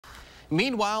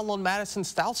Meanwhile, on Madison's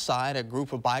south side, a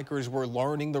group of bikers were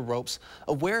learning the ropes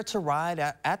of where to ride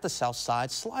at the south side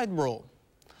slide rule.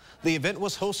 The event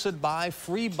was hosted by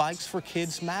Free Bikes for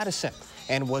Kids Madison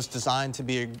and was designed to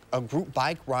be a group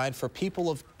bike ride for people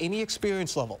of any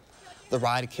experience level. The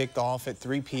ride kicked off at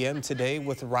 3 p.m. today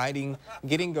with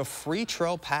getting a free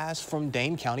trail pass from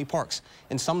Dane County Parks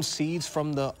and some seeds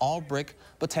from the All-Brick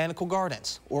Botanical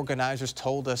Gardens. Organizers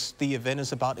told us the event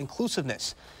is about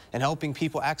inclusiveness and helping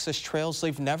people access trails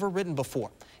they've never ridden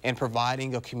before and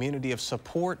providing a community of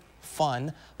support,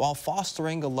 fun, while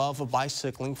fostering a love of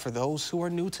bicycling for those who are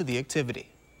new to the activity.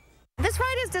 This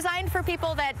ride is designed for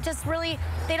people that just really,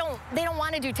 they don't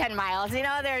want to do 10 miles. You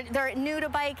know, they're new to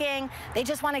biking. They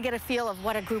just want to get a feel of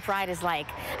what a group ride is like.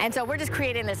 And so we're just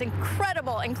creating this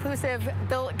incredible, inclusive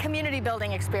community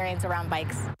building experience around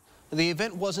bikes. The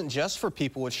event wasn't just for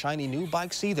people with shiny new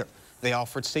bikes either. They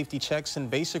offered safety checks and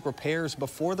basic repairs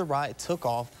before the ride took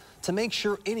off to make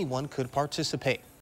sure anyone could participate.